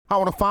Hot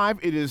 105,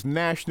 it is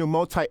National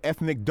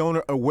Multi-Ethnic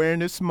Donor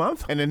Awareness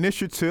Month, an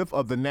initiative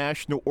of the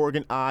National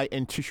Organ, Eye,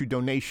 and Tissue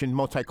Donation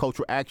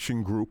Multicultural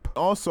Action Group.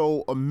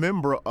 Also a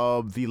member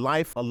of the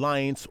Life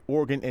Alliance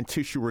Organ and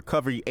Tissue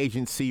Recovery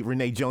Agency,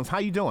 Renee Jones. How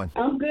you doing?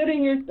 I'm good,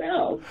 and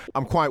yourself?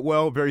 I'm quite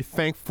well, very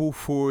thankful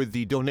for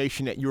the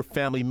donation that your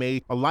family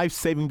made, a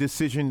life-saving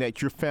decision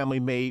that your family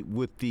made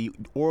with the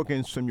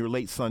organs from your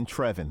late son,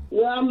 Trevin.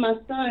 Well, my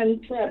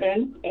son,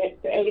 Trevin, at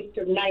the age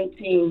of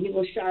 19, he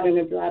was shot in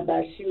a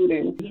drive-by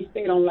shooting. He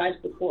stayed on life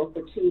support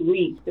for 2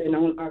 weeks, and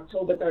on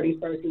October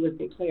 31st, he was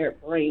declared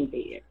brain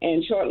dead.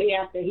 And shortly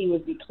after he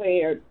was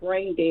declared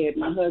brain dead,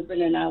 my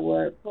husband and I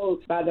were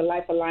approached by the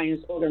Life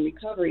Alliance Organ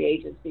Recovery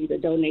Agency to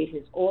donate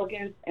his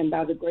organs, and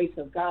by the grace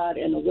of God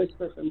and a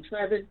whisper from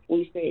Trevin,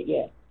 we said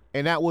yes.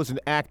 And that was an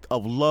act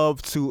of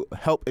love to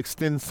help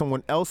extend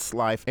someone else's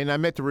life. And I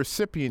met the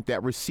recipient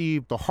that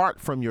received the heart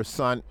from your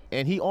son,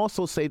 and he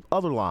also saved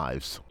other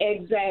lives.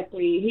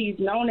 Exactly. He's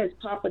known as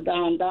Papa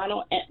Don.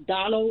 Donald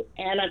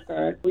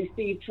Anaker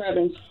received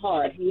Trevin's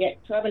heart.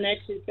 Trevin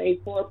actually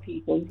saved 4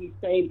 people. He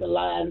saved the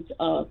lives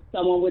of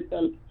someone with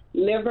the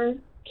liver,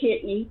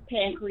 kidney,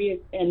 pancreas,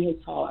 and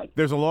his heart.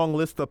 There's a long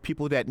list of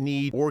people that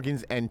need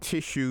organs and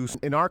tissues.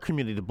 In our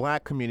community, the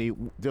Black community,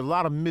 there's a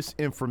lot of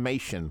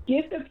misinformation.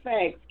 Get the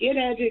facts, get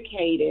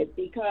educated,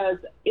 because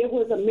it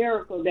was a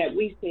miracle that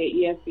we said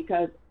yes,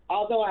 because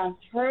although I've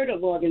heard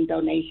of organ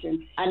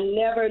donation, I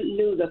never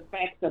knew the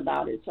facts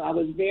about it, so I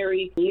was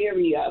very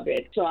leery of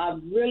it. So I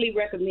really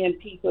recommend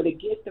people to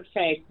get the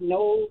facts,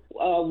 know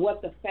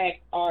what the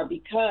facts are,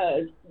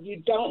 because you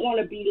don't want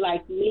to be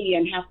like me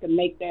and have to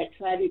make that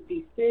tragic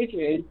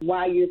decision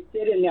while you're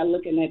sitting there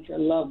looking at your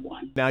loved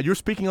one. Now, you're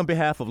speaking on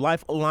behalf of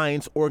Life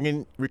Alliance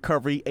Organ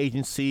Recovery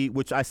Agency,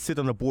 which I sit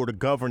on the board of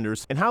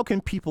governors. And how can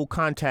people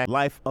contact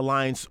Life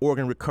Alliance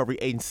Organ Recovery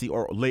Agency,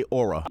 or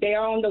LAORA? They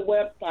are on the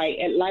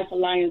website at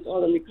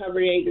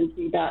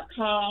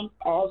lifeallianceorganrecoveryAgency.com.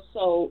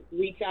 Also,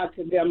 reach out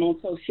to them on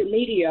social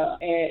media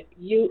at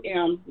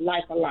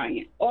Life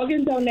Alliance.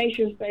 Organ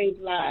donation saves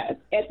lives.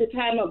 At the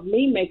time of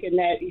me making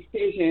that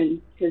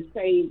decision to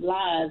save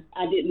lives,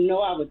 I didn't know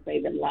I was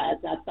saving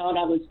lives. I thought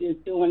I was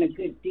just doing a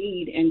good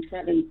deed in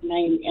Trevin's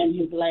name and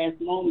his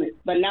last moments.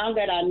 But now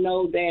that I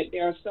know that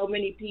there are so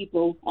many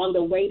people on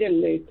the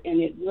waiting list, and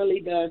it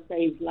really does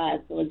save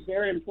lives, so it's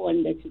very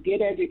important that you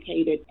get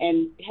educated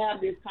and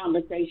have this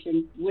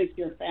conversation with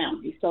your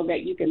family so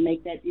that you can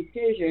make that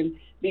decision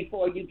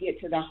before you get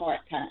to the hard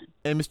time.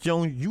 And Ms.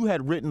 Jones, you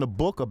had written a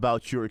book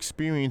about your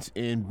experience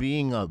in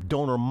being a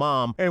donor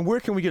mom. And where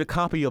can we get a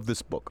copy of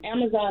this book?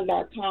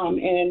 Amazon.com.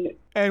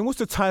 And what's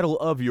the title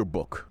of your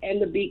book? And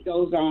the beat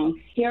goes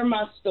on. Hear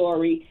my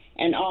story.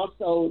 And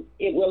also,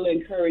 it will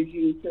encourage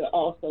you to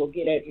also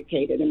get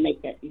educated and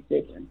make that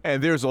decision.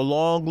 And there's a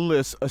long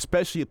list,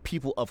 especially of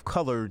people of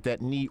color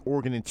that need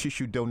organ and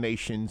tissue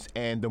donations.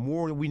 And the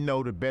more we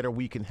know, the better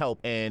we can help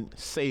and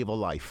save a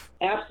life.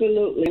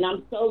 Absolutely. And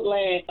I'm so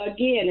glad.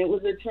 Again, it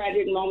was a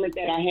tragic moment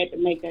that I had to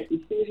make that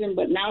decision.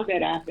 But now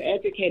that I've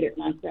educated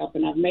myself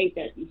and I've made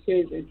that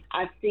decision,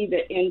 I see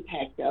the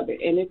impact of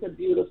it. And it's a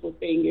beautiful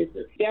thing. It's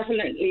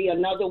definitely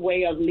another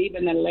way of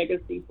leaving a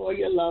legacy for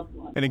your loved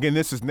one. And again,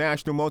 this is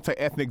National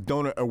Multi-Ethnic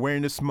Donor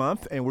Awareness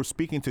Month, and we're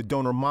speaking to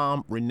donor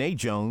mom Renee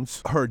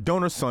Jones. Her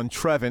donor son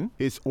Trevin,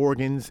 his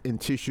organs and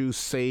tissues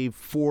saved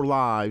 4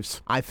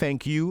 lives. I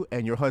thank you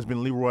and your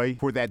husband Leroy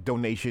for that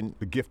donation,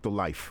 the gift of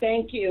life.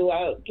 Thank you.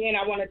 Again,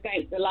 I want to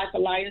thank the Life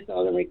Alliance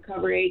Organ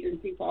Recovery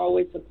Agency for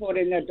always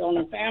supporting their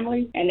donor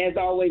families. And as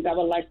always, I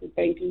would like to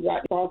thank you,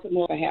 Rodney,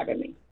 Baltimore, for having me.